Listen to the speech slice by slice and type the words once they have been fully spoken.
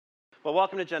Well,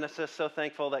 welcome to Genesis. So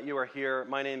thankful that you are here.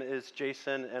 My name is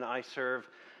Jason, and I serve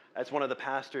as one of the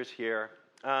pastors here.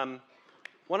 One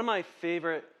of my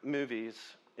favorite movies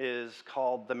is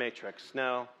called The Matrix.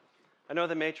 Now, I know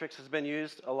The Matrix has been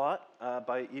used a lot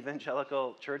by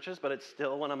evangelical churches, but it's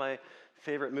still one of my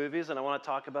favorite movies, and I want to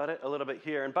talk about it a little bit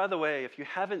here. And by the way, if you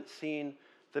haven't seen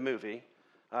the movie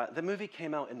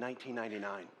came out in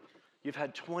 1999. You've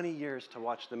had 20 years to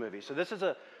watch the movie. So this is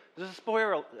a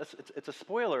spoiler. It's a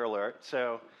spoiler alert.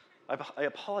 So I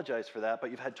apologize for that, but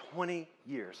you've had 20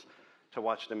 years to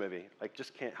watch the movie. I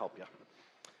just can't help you.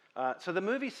 So the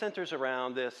movie centers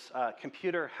around this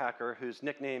computer hacker whose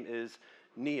nickname is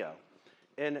Neo.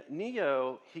 And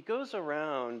Neo, he goes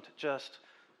around just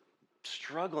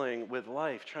struggling with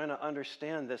life, trying to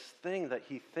understand this thing that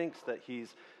he thinks that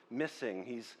he's missing.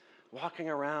 He's walking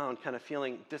around kind of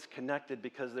feeling disconnected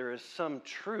because there is some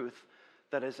truth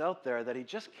that is out there that he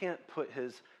just can't put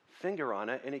his finger on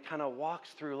it, and he kind of walks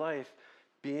through life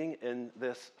being in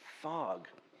this fog.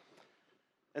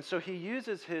 And so he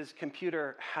uses his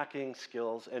computer hacking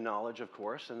skills and knowledge, of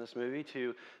course, in this movie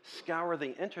to scour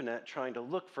the internet trying to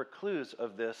look for clues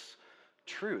of this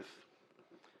truth.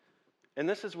 And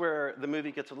this is where the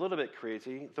movie gets a little bit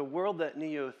crazy. The world that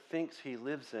Neo thinks he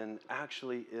lives in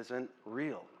actually isn't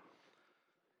real.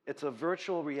 It's a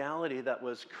virtual reality that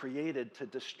was created to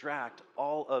distract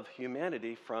all of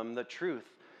humanity from the truth.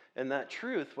 And that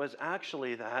truth was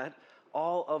actually that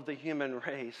all of the human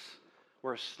race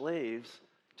were slaves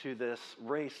to this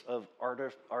race of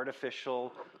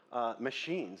artificial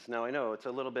machines. Now, I know it's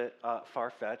a little bit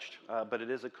far-fetched, but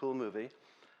it is a cool movie.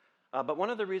 But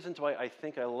one of the reasons why I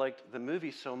think I liked the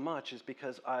movie so much is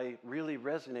because I really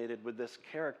resonated with this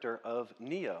character of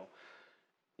Neo.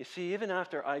 You see, even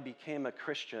after I became a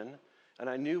Christian and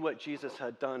I knew what Jesus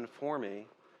had done for me,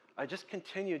 I just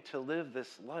continued to live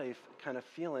this life kind of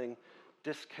feeling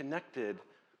disconnected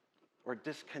or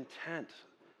discontent.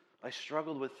 I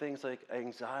struggled with things like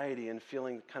anxiety and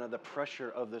feeling kind of the pressure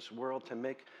of this world to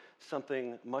make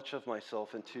something much of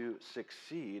myself and to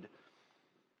succeed.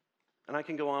 And I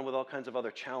can go on with all kinds of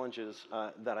other challenges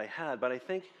that I had, but I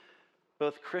think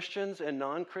both Christians and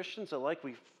non-Christians alike,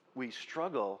 we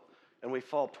struggle and we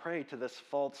fall prey to this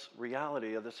false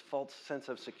reality, of this false sense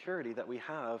of security that we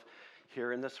have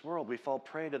here in this world. We fall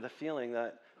prey to the feeling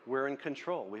that we're in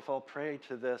control. We fall prey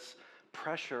to this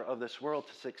pressure of this world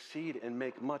to succeed and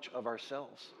make much of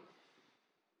ourselves.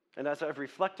 And as I've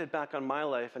reflected back on my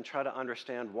life and try to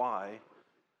understand why,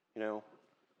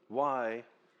 why,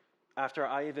 after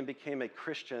I even became a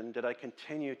Christian, did I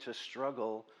continue to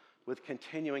struggle with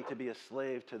continuing to be a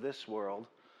slave to this world,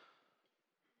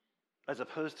 as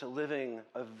opposed to living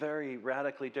a very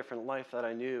radically different life that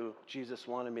I knew Jesus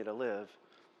wanted me to live?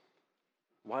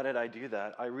 Why did I do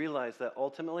that? I realized that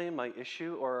ultimately my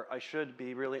issue, or I should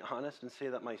be really honest and say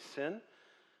that my sin,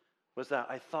 was that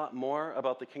I thought more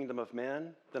about the kingdom of man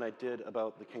than I did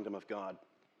about the kingdom of God.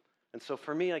 And so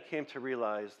for me, I came to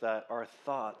realize that our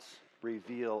thoughts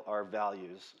reveal our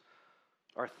values.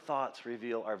 Our thoughts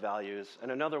reveal our values.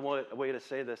 And another way to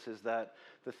say this is that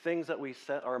the things that we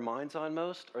set our minds on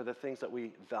most are the things that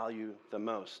we value the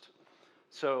most.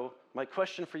 So my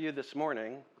question for you this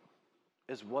morning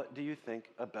is, what do you think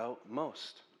about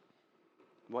most?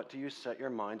 What do you set your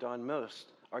mind on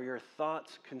most? Are your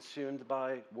thoughts consumed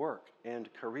by work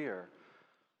and career?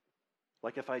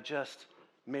 Like, if I just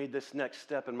made this next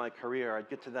step in my career, I'd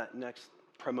get to that next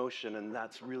promotion, and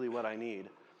that's really what I need.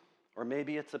 Or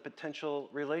maybe it's a potential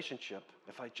relationship.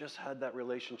 If I just had that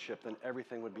relationship, then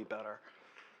everything would be better.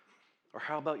 Or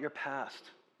how about your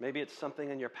past? Maybe it's something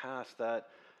in your past that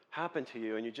happened to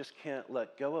you and you just can't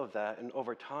let go of that, and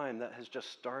over time that has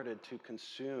just started to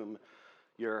consume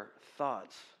your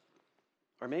thoughts.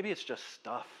 Or maybe it's just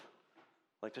stuff.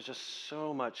 Like, there's just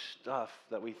so much stuff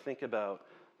that we think about,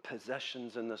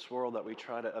 possessions in this world that we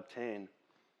try to obtain.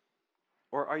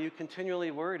 Or are you continually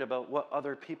worried about what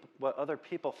other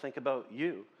people think about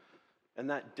you? And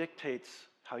that dictates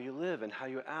how you live and how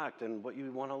you act and what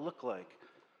you want to look like.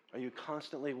 Are you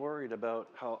constantly worried about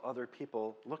how other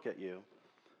people look at you?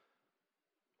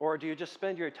 Or do you just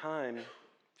spend your time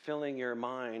filling your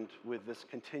mind with this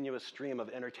continuous stream of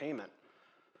entertainment?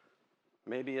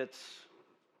 Maybe it's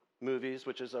movies,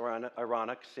 which is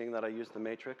ironic, seeing that I used The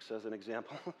Matrix as an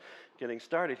example getting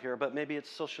started here, but maybe it's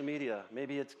social media,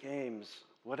 maybe it's games.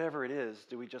 Whatever it is,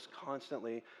 do we just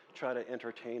constantly try to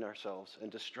entertain ourselves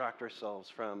and distract ourselves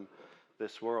from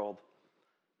this world?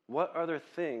 What are the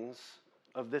things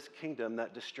of this kingdom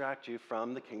that distract you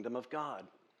from the kingdom of God?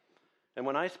 And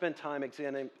when I spend time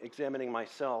examining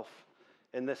myself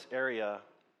in this area,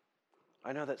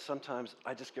 I know that sometimes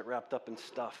I just get wrapped up in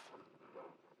stuff.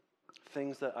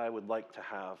 things that I would like to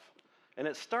have. And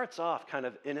it starts off kind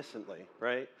of innocently,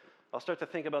 right? I'll start to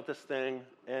think about this thing,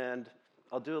 and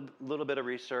I'll do a little bit of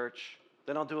research,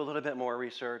 then I'll do a little bit more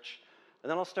research, and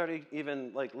then I'll start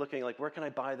even like looking like, where can I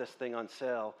buy this thing on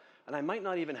sale? And I might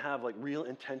not even have like real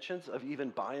intentions of even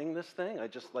buying this thing. I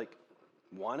just like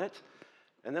want it.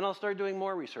 And then I'll start doing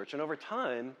more research. And over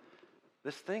time,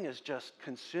 this thing is just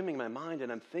consuming my mind,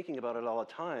 and I'm thinking about it all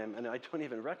the time, and I don't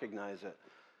even recognize it.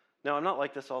 Now, I'm not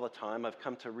like this all the time. I've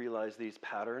come to realize these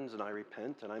patterns, and I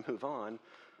repent, and I move on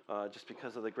just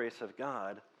because of the grace of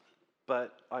God.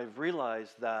 But I've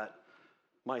realized that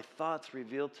my thoughts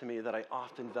revealed to me that I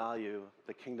often value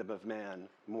the kingdom of man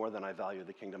more than I value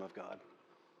the kingdom of God.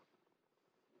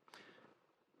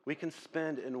 We can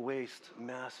spend and waste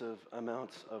massive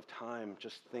amounts of time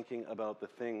just thinking about the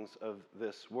things of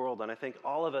this world. And I think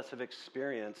all of us have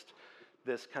experienced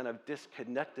this kind of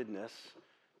disconnectedness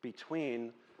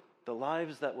between the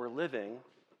lives that we're living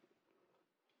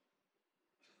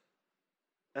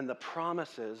and the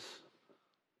promises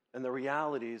and the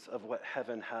realities of what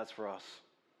heaven has for us.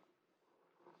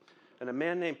 And a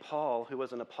man named Paul, who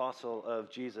was an apostle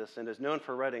of Jesus and is known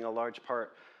for writing a large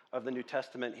part of the New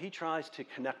Testament, he tries to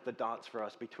connect the dots for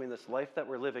us between this life that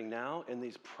we're living now and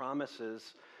these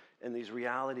promises and these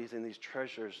realities and these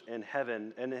treasures in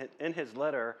heaven. And in his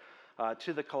letter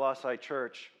to the Colossae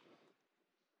church,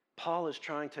 Paul is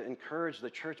trying to encourage the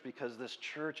church because this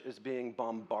church is being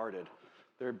bombarded.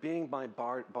 They're being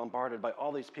bombarded by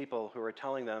all these people who are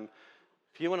telling them,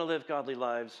 if you want to live godly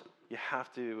lives, you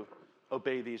have to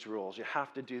obey these rules. You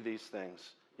have to do these things.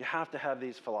 You have to have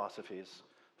these philosophies.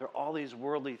 There are all these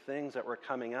worldly things that were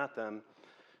coming at them.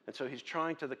 And so he's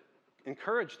trying to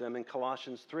encourage them in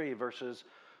Colossians 3, verses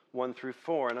 1 through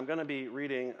 4. And I'm going to be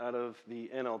reading out of the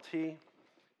NLT.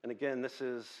 And again, this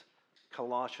is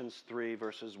Colossians 3,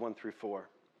 verses 1 through 4.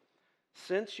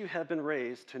 Since you have been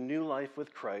raised to new life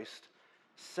with Christ,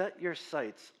 set your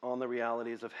sights on the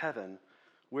realities of heaven,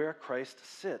 where Christ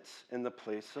sits in the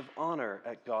place of honor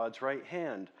at God's right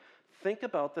hand. Think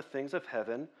about the things of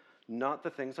heaven, not the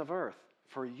things of earth.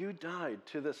 For you died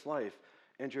to this life,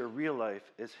 and your real life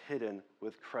is hidden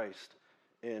with Christ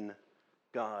in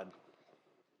God.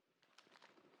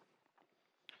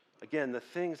 Again, the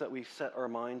things that we set our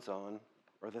minds on,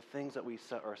 or the things that we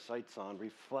set our sights on,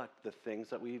 reflect the things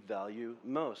that we value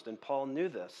most. And Paul knew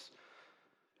this.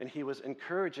 And he was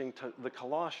encouraging the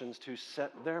Colossians to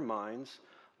set their minds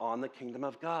on the kingdom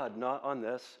of God, not on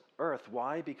this earth.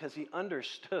 Why? Because he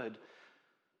understood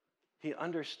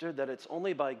that it's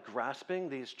only by grasping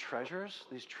these treasures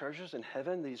in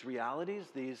heaven, these realities,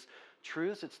 these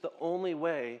truths, it's the only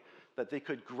way that they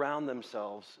could ground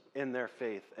themselves in their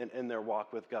faith and in their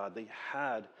walk with God. They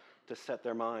had to set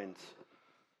their minds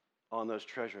on those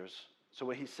treasures. So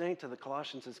what he's saying to the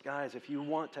Colossians is, guys, if you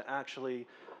want to actually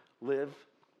live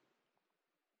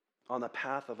on the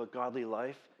path of a godly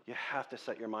life, you have to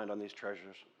set your mind on these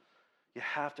treasures. You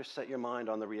have to set your mind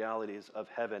on the realities of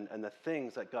heaven and the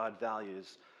things that God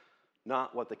values,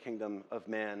 not what the kingdom of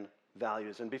man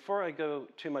values. And before I go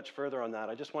too much further on that,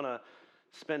 I just want to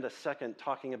spend a second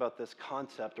talking about this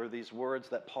concept, or these words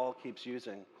that Paul keeps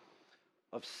using,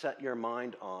 of set your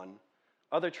mind on.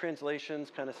 Other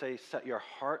translations kind of say set your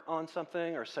heart on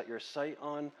something, or set your sight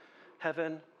on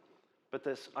heaven. But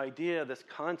this idea, this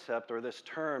concept, or this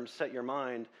term, set your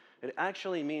mind, it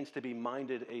actually means to be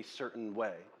minded a certain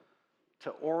way, to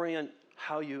orient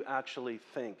how you actually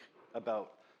think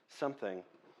about something.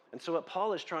 And so what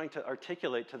Paul is trying to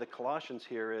articulate to the Colossians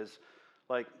here is,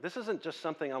 like, this isn't just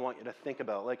something I want you to think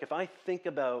about. Like, if I think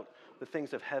about the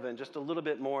things of heaven just a little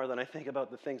bit more than I think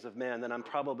about the things of man, then I'm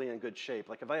probably in good shape.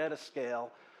 Like, if I had a scale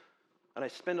and I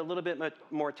spend a little bit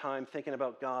more time thinking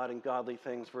about God and godly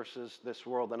things versus this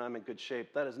world, then I'm in good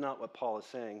shape. That is not what Paul is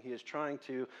saying. He is trying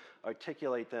to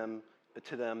articulate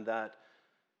to them that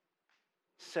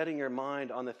setting your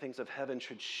mind on the things of heaven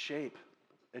should shape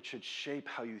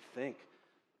how you think.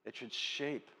 It should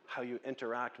shape how you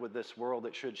interact with this world.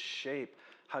 It should shape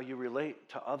how you relate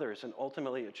to others. And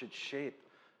ultimately, it should shape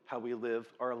how we live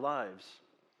our lives.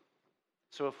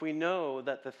 So if we know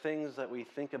that the things that we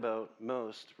think about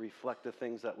most reflect the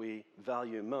things that we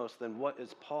value most, then what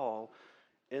is Paul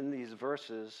in these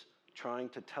verses trying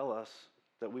to tell us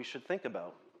that we should think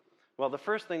about? Well, the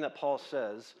first thing that Paul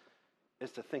says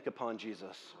is to think upon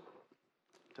Jesus.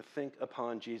 To think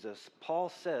upon Jesus. Paul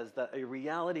says that a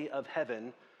reality of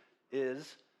heaven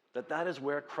is that is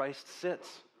where Christ sits,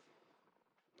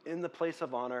 in the place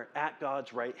of honor at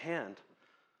God's right hand.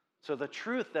 So the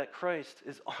truth that Christ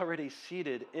is already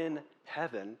seated in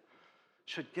heaven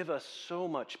should give us so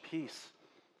much peace,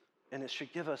 and it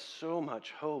should give us so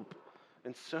much hope,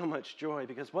 and so much joy,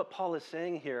 because what Paul is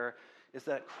saying here is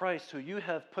that Christ, who you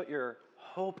have put your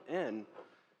hope in,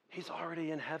 he's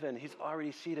already in heaven. He's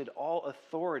already seated. All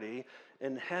authority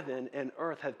in heaven and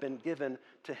earth have been given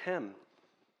to him.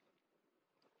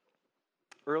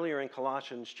 Earlier in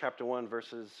Colossians chapter 1,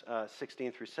 verses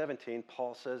 16 through 17,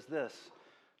 Paul says this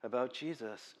about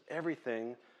Jesus: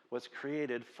 everything was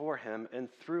created for him and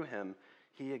through him.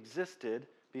 He existed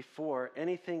before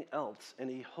anything else, and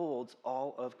he holds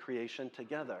all of creation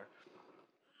together.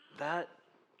 That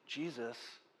Jesus,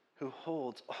 who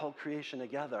holds all creation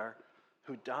together,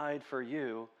 who died for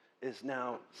you, is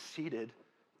now seated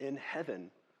in heaven.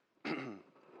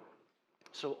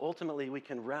 So ultimately we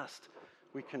can rest.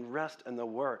 We can rest in the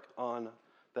work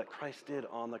that Christ did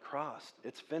on the cross.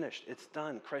 It's finished. It's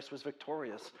done. Christ was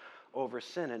victorious over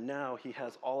sin, and now he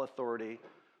has all authority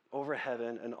over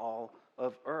heaven and all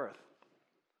of earth.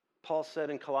 Paul said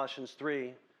in Colossians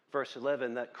 3, verse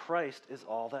 11, that Christ is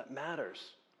all that matters.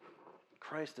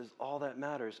 Christ is all that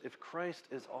matters. If Christ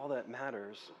is all that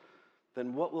matters,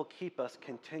 then what will keep us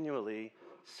continually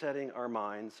setting our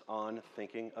minds on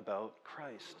thinking about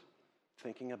Christ,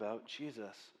 thinking about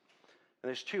Jesus? And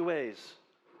there's two ways.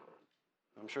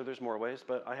 I'm sure there's more ways,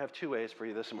 but I have two ways for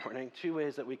you this morning. Two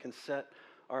ways that we can set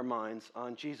our minds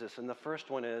on Jesus. And the first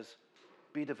one is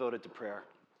be devoted to prayer.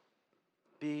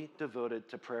 Be devoted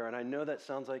to prayer. And I know that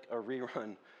sounds like a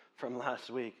rerun from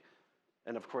last week.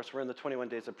 And of course, we're in the 21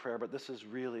 days of prayer, but this is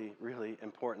really, really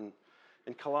important.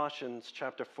 In Colossians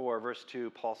chapter 4, verse 2,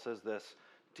 Paul says this: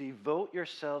 devote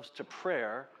yourselves to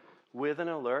prayer with an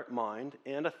alert mind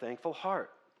and a thankful heart.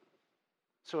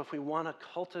 So if we want to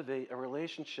cultivate a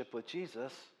relationship with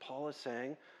Jesus, Paul is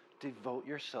saying, devote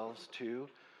yourselves to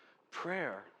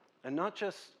prayer. And not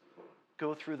just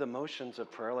go through the motions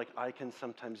of prayer like I can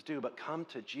sometimes do, but come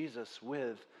to Jesus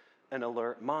with an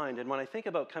alert mind. And when I think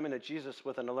about coming to Jesus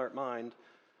with an alert mind,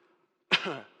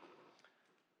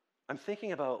 I'm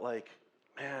thinking about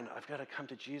man, I've got to come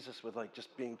to Jesus with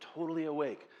just being totally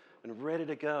awake and ready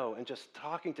to go and just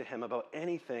talking to him about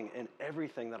anything and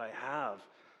everything that I have.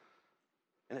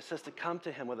 And it says to come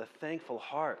to him with a thankful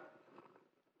heart.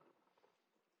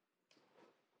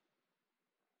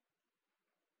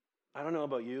 I don't know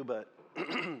about you, but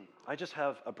I just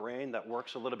have a brain that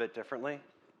works a little bit differently.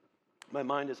 My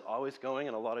mind is always going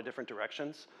in a lot of different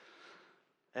directions.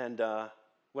 And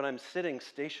when I'm sitting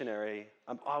stationary,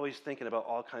 I'm always thinking about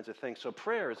all kinds of things. So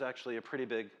prayer is actually a pretty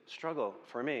big struggle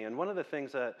for me. And one of the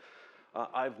things that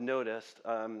I've noticed,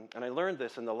 and I learned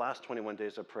this in the last 21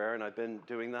 days of prayer, and I've been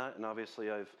doing that, and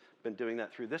obviously I've been doing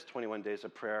that through this 21 days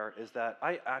of prayer, is that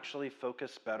I actually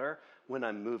focus better when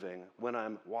I'm moving, when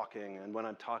I'm walking, and when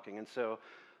I'm talking. And so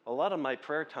a lot of my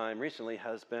prayer time recently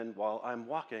has been while I'm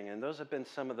walking, and those have been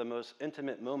some of the most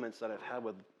intimate moments that I've had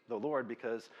with the Lord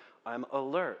because I'm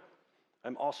alert.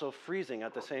 I'm also freezing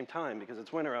at the same time because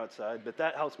it's winter outside, but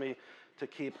that helps me to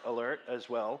keep alert as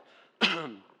well.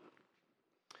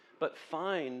 But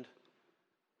find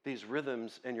these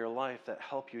rhythms in your life that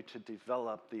help you to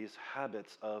develop these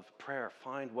habits of prayer.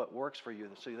 Find what works for you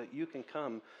so that you can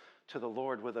come to the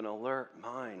Lord with an alert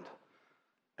mind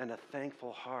and a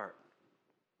thankful heart.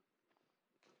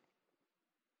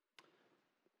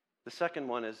 The second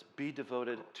one is be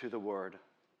devoted to the Word.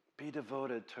 Be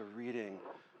devoted to reading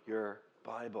your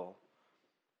Bible.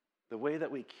 The way that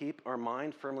we keep our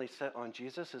mind firmly set on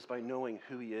Jesus is by knowing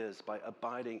who he is, by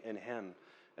abiding in him,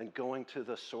 and going to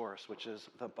the source, which is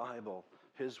the Bible,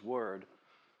 his word,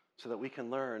 so that we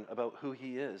can learn about who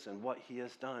he is and what he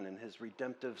has done in his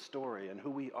redemptive story and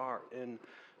who we are in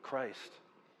Christ.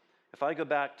 If I go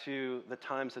back to the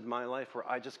times in my life where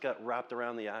I just got wrapped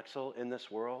around the axle in this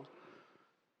world,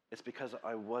 it's because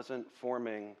I wasn't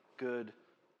forming good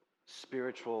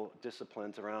spiritual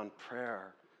disciplines around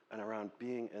prayer and around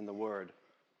being in the Word.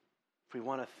 If we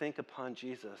want to think upon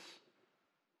Jesus,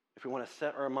 if we want to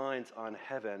set our minds on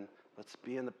heaven, let's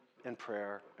be in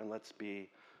prayer and let's be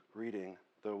reading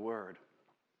the Word.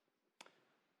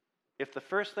 If the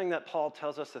first thing that Paul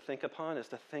tells us to think upon is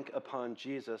to think upon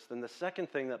Jesus, then the second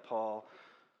thing that Paul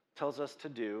tells us to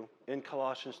do in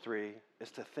Colossians 3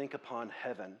 is to think upon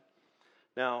heaven.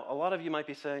 Now, a lot of you might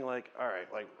be saying, all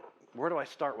right, where do I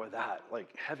start with that?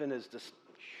 Heaven is this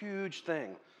huge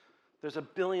thing. There's a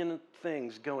billion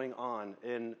things going on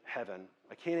in heaven.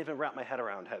 I can't even wrap my head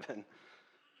around heaven.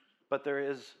 But there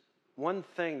is one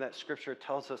thing that Scripture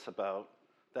tells us about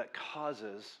that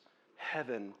causes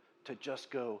heaven to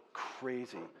just go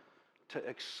crazy, to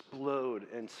explode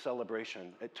in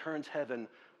celebration. It turns heaven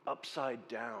upside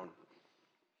down.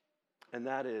 And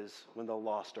that is when the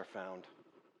lost are found.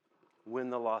 When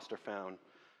the lost are found.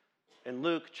 In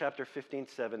Luke chapter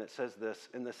 15:7, it says this: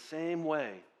 in the same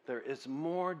way, There is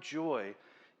more joy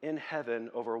in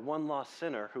heaven over one lost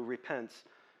sinner who repents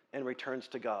and returns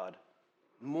to God.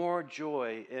 More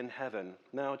joy in heaven.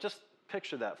 Now, just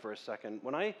picture that for a second.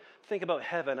 When I think about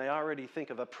heaven, I already think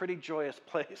of a pretty joyous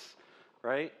place,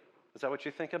 right? Is that what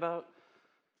you think about?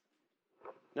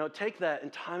 Now, take that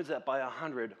and times that by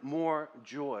 100, more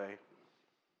joy.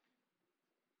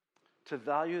 To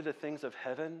value the things of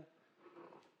heaven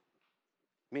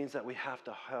means that we have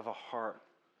to have a heart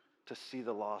to see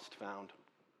the lost found.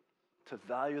 To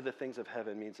value the things of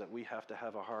heaven means that we have to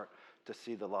have a heart to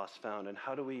see the lost found. And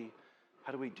how do we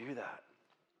do that?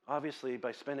 Obviously,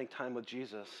 by spending time with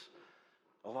Jesus,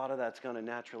 a lot of that's going to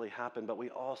naturally happen, but we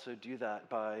also do that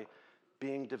by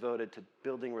being devoted to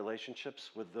building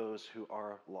relationships with those who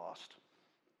are lost.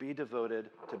 Be devoted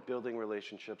to building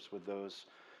relationships with those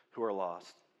who are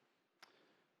lost.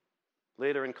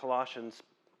 Later in Colossians,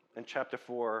 in chapter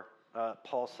 4,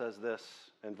 Paul says this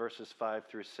in verses 5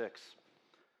 through 6.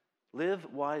 Live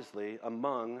wisely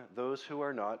among those who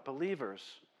are not believers,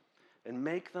 and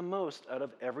make the most out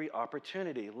of every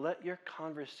opportunity. Let your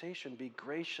conversation be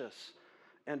gracious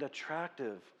and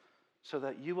attractive, so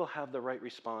that you will have the right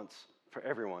response for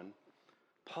everyone.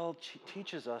 Paul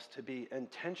teaches us to be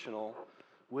intentional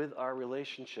with our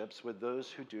relationships with those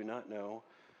who do not know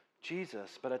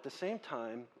Jesus, but at the same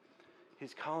time,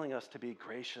 he's calling us to be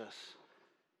gracious.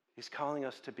 He's calling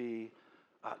us to be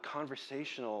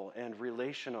conversational and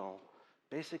relational.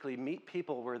 Basically, meet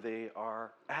people where they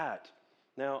are at.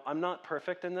 Now, I'm not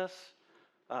perfect in this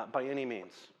by any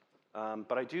means,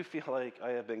 but I do feel like I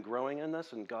have been growing in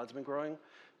this, and God's been growing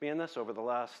me in this over the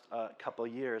last couple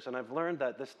of years, and I've learned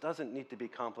that this doesn't need to be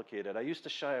complicated. I used to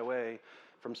shy away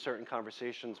from certain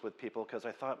conversations with people because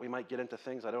I thought we might get into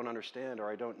things I don't understand or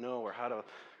I don't know or how to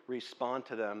respond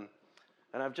to them.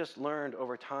 And I've just learned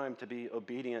over time to be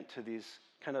obedient to these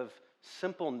kind of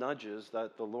simple nudges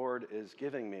that the Lord is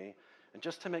giving me, and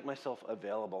just to make myself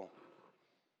available.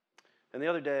 And the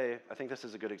other day, I think this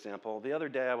is a good example. The other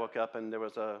day I woke up and there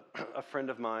was a friend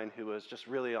of mine who was just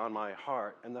really on my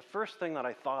heart. And the first thing that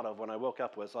I thought of when I woke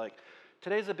up was like,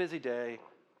 today's a busy day.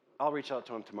 I'll reach out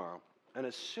to him tomorrow. And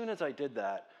as soon as I did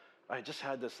that, I just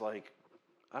had this like,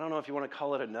 I don't know if you want to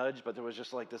call it a nudge, but there was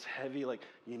just like this heavy, like,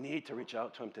 you need to reach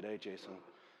out to him today, Jason.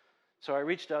 So I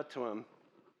reached out to him,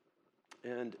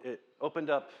 and it opened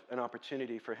up an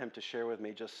opportunity for him to share with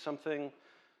me just something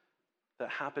that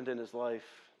happened in his life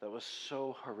that was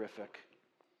so horrific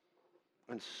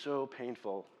and so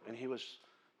painful. And he was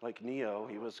like Neo.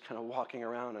 He was kind of walking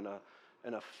around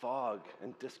in a fog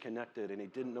and disconnected, and he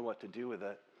didn't know what to do with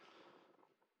it.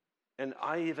 And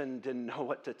I even didn't know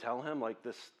what to tell him. Like,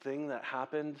 this thing that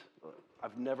happened,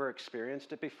 I've never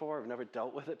experienced it before. I've never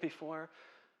dealt with it before.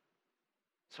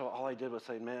 So all I did was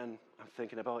say, man, I'm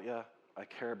thinking about you. I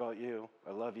care about you.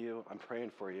 I love you. I'm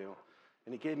praying for you.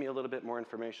 And he gave me a little bit more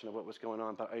information of what was going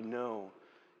on, but I know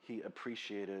he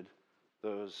appreciated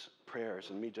those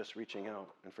prayers and me just reaching out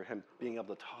and for him being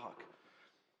able to talk.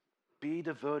 Be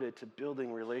devoted to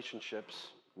building relationships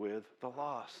with the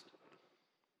lost.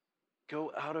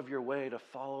 Go out of your way to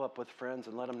follow up with friends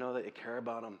and let them know that you care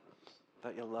about them,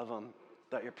 that you love them,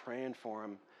 that you're praying for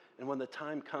them. And when the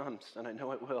time comes, and I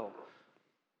know it will,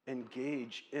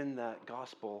 engage in that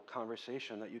gospel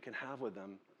conversation that you can have with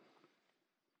them.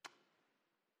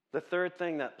 The third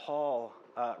thing that Paul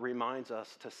reminds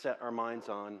us to set our minds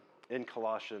on in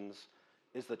Colossians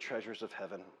is the treasures of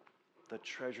heaven. The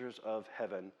treasures of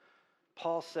heaven.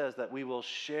 Paul says that we will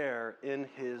share in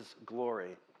his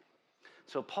glory.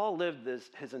 So Paul lived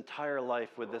his entire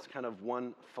life with this kind of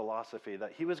one philosophy,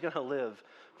 that he was going to live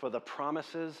for the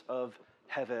promises of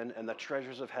heaven and the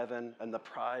treasures of heaven and the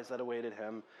prize that awaited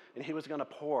him. And he was going to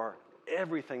pour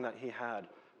everything that he had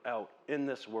out in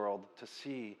this world to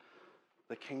see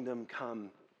the kingdom come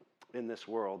in this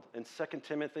world. In 2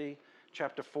 Timothy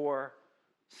chapter 4,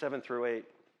 7 through 8,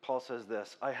 Paul says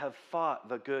this, I have fought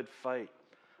the good fight.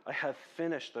 I have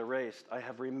finished the race. I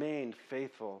have remained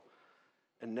faithful.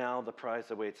 And now the prize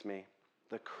awaits me,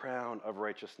 the crown of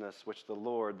righteousness, which the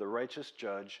Lord, the righteous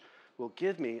judge, will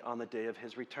give me on the day of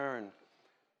his return.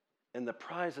 And the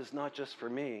prize is not just for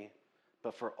me,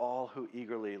 but for all who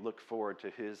eagerly look forward to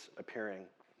his appearing.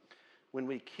 When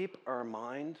we keep our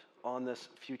mind on this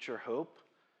future hope,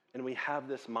 and we have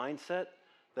this mindset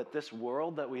that this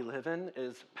world that we live in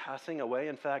is passing away.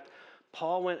 In fact,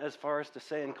 Paul went as far as to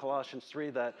say in Colossians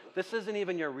 3 that this isn't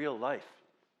even your real life.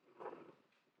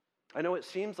 I know it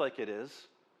seems like it is,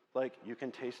 like you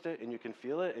can taste it and you can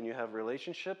feel it and you have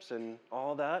relationships and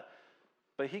all that,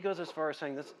 but he goes as far as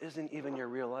saying this isn't even your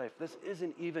real life. This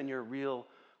isn't even your real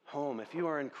home. If you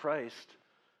are in Christ,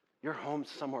 your home's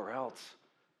somewhere else.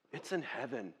 It's in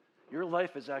heaven. Your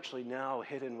life is actually now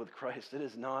hidden with Christ. It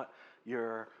is not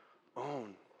your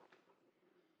own.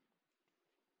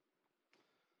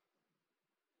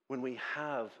 When we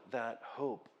have that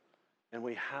hope and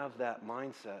we have that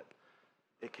mindset,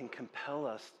 it can compel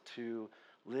us to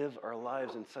live our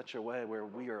lives in such a way where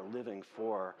we are living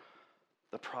for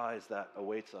the prize that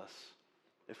awaits us.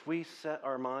 If we set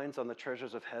our minds on the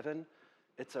treasures of heaven,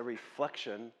 it's a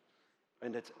reflection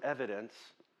and it's evidence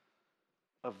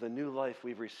of the new life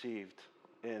we've received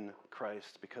in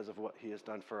Christ because of what he has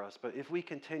done for us. But if we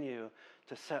continue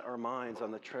to set our minds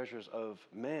on the treasures of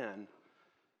man,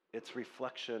 it's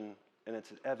reflection and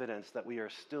it's evidence that we are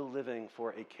still living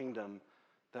for a kingdom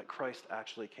that Christ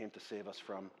actually came to save us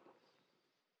from.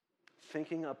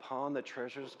 Thinking upon the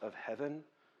treasures of heaven,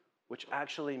 which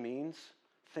actually means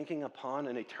thinking upon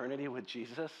an eternity with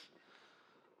Jesus,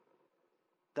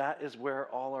 that is where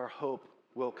all our hope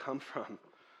will come from.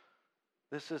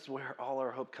 This is where all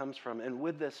our hope comes from. And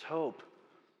with this hope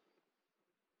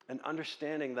and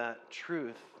understanding that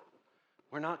truth,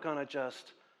 we're not going to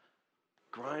just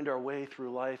grind our way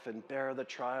through life and bear the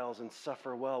trials and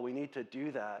suffer well. We need to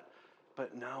do that.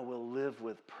 But now we'll live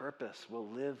with purpose. We'll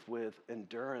live with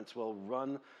endurance. We'll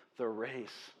run the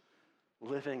race,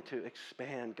 living to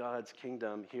expand God's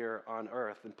kingdom here on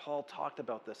earth. And Paul talked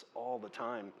about this all the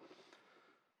time.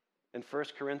 In 1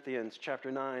 Corinthians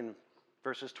chapter 9,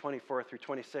 verses 24 through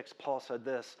 26, Paul said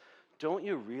this, "Don't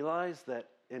you realize that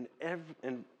in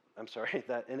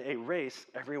a race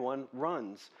everyone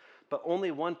runs, but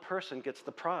only one person gets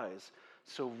the prize.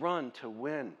 So run to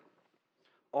win.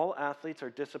 All athletes are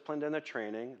disciplined in their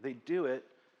training. They do it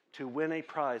to win a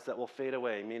prize that will fade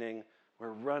away," meaning if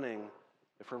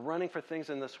we're running for things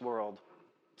in this world,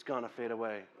 it's going to fade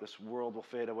away. This world will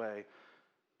fade away.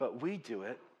 But we do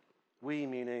it, we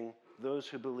meaning those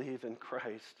who believe in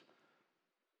Christ,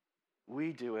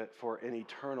 we do it for an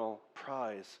eternal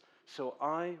prize. So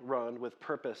I run with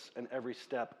purpose in every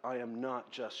step. I am not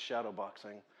just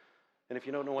shadowboxing. And if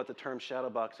you don't know what the term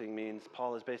shadowboxing means,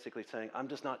 Paul is basically saying, I'm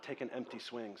just not taking empty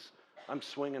swings. I'm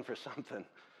swinging for something.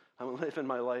 I'm living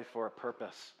my life for a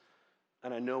purpose.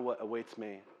 And I know what awaits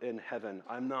me in heaven.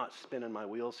 I'm not spinning my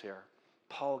wheels here.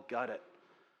 Paul got it.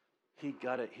 He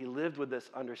got it. He lived with this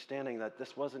understanding that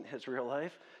this wasn't his real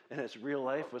life, and his real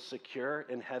life was secure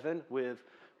in heaven with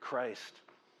Christ.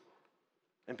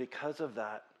 And because of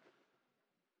that,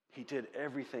 he did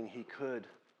everything he could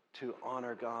to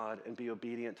honor God and be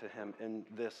obedient to him in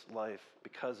this life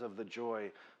because of the joy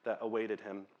that awaited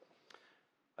him.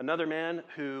 Another man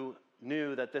who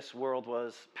knew that this world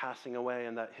was passing away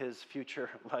and that his future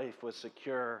life was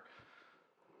secure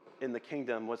in the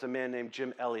kingdom was a man named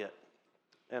Jim Elliot.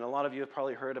 And a lot of you have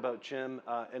probably heard about Jim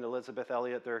and Elizabeth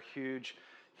Elliot. They're huge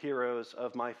heroes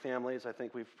of my family's. I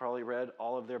think we've probably read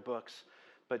all of their books.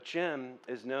 But Jim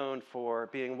is known for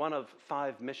being one of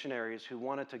 5 missionaries who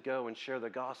wanted to go and share the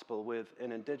gospel with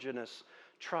an indigenous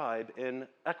tribe in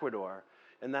Ecuador.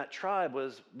 And that tribe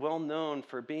was well known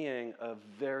for being a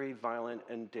very violent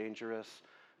and dangerous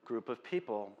group of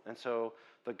people. And so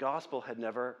the gospel had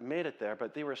never made it there,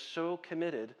 but they were so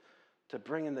committed to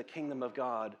bringing the kingdom of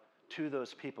God to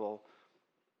those people.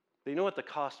 They knew what the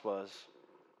cost was,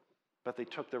 but they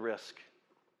took the risk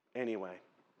anyway.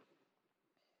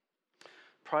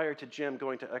 Prior to Jim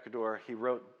going to Ecuador, he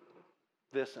wrote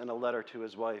this in a letter to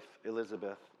his wife,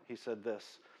 Elizabeth. He said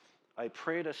this, "I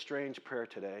prayed a strange prayer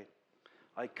today.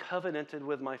 I covenanted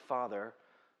with my Father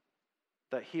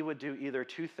that he would do either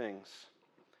 2 things,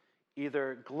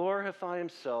 either glorify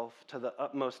himself to the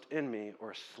utmost in me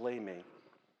or slay me.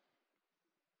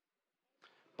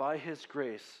 By his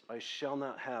grace, I shall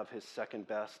not have his second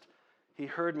best. He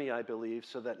heard me, I believe,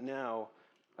 so that now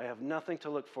I have nothing to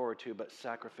look forward to but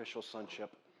sacrificial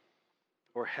sonship,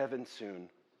 or heaven soon,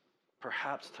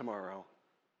 perhaps tomorrow.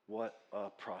 What a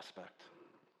prospect."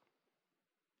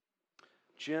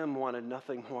 Jim wanted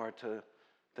nothing more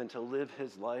than to live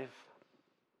his life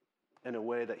in a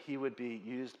way that he would be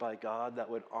used by God, that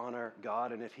would honor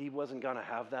God. And if he wasn't going to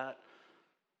have that,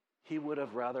 he would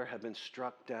have rather have been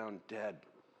struck down dead.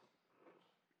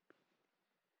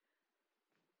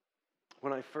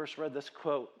 When I first read this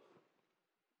quote,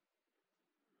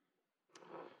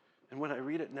 and when I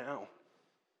read it now,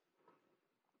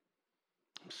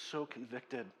 I'm so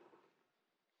convicted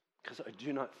because I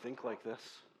do not think like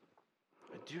this.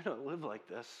 I do not live like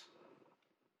this.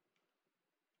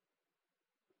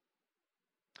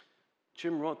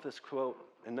 Jim wrote this quote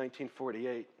in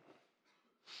 1948,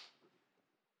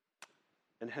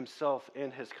 and himself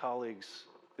and his colleagues,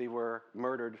 they were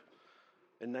murdered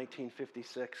in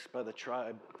 1956 by the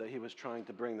tribe that he was trying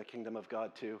to bring the kingdom of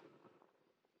God to.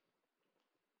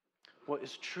 What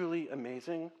is truly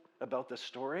amazing about this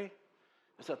story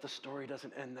is that the story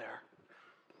doesn't end there.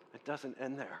 It doesn't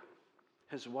end there.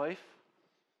 His wife,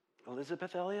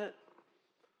 Elizabeth Elliot,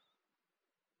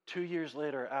 2 years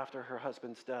later after her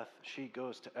husband's death, she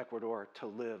goes to Ecuador to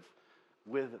live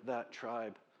with that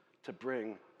tribe to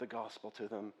bring the gospel to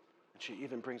them. And she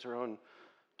even brings her own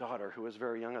daughter, who was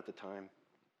very young at the time.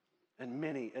 And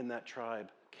many in that tribe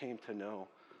came to know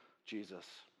Jesus.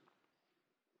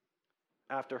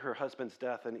 After her husband's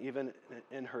death, and even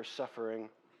in her suffering,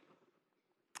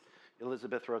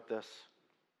 Elizabeth wrote this: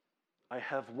 "I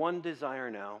have one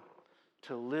desire now,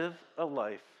 to live a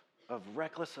life of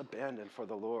reckless abandon for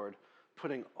the Lord,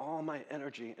 putting all my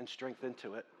energy and strength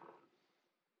into it."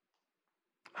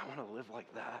 I want to live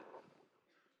like that.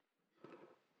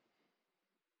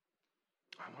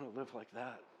 I want to live like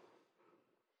that.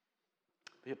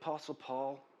 The Apostle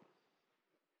Paul,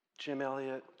 Jim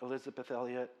Elliot, Elizabeth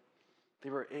Elliot, they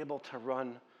were able to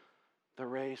run the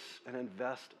race and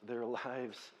invest their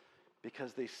lives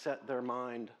because they set their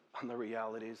mind on the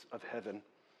realities of heaven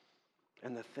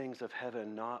and the things of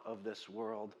heaven, not of this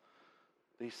world.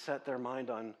 They set their mind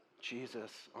on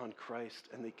Jesus, on Christ,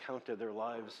 and they counted their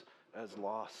lives as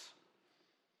loss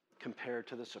compared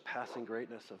to the surpassing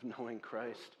greatness of knowing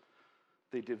Christ.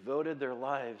 They devoted their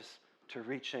lives to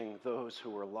reaching those who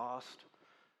were lost,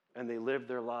 and they lived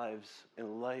their lives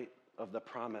in light of the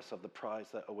promise of the prize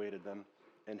that awaited them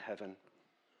in heaven.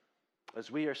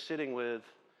 As we are sitting with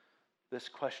this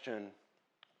question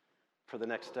for the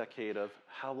next decade of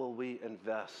how will we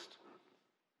invest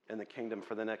in the kingdom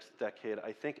for the next decade,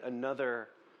 I think another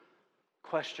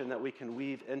question that we can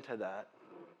weave into that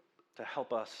to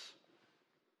help us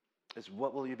is,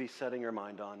 what will you be setting your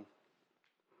mind on?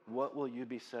 What will you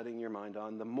be setting your mind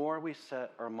on? The more we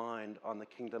set our mind on the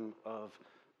kingdom of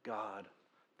God,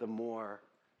 the more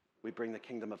we bring the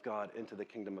kingdom of God into the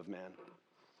kingdom of man.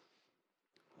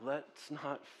 Let's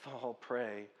not fall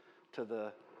prey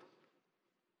to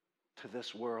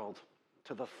this world,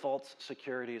 to the false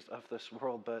securities of this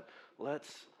world, but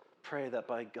let's pray that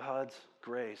by God's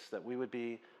grace that we would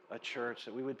be a church,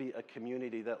 that we would be a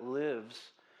community that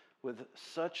lives with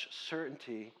such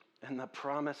certainty in the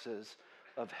promises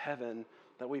of heaven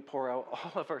that we pour out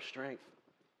all of our strength,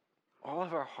 all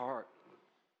of our heart,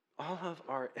 all of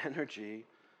our energy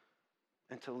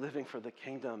into living for the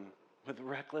kingdom with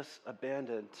reckless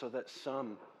abandon so that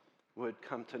some would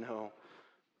come to know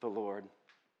the Lord.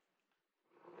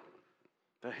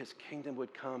 That his kingdom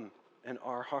would come in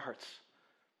our hearts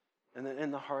and then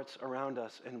in the hearts around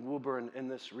us in Woburn, in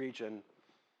this region,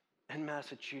 in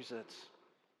Massachusetts,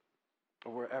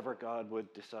 or wherever God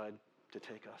would decide to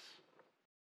take us.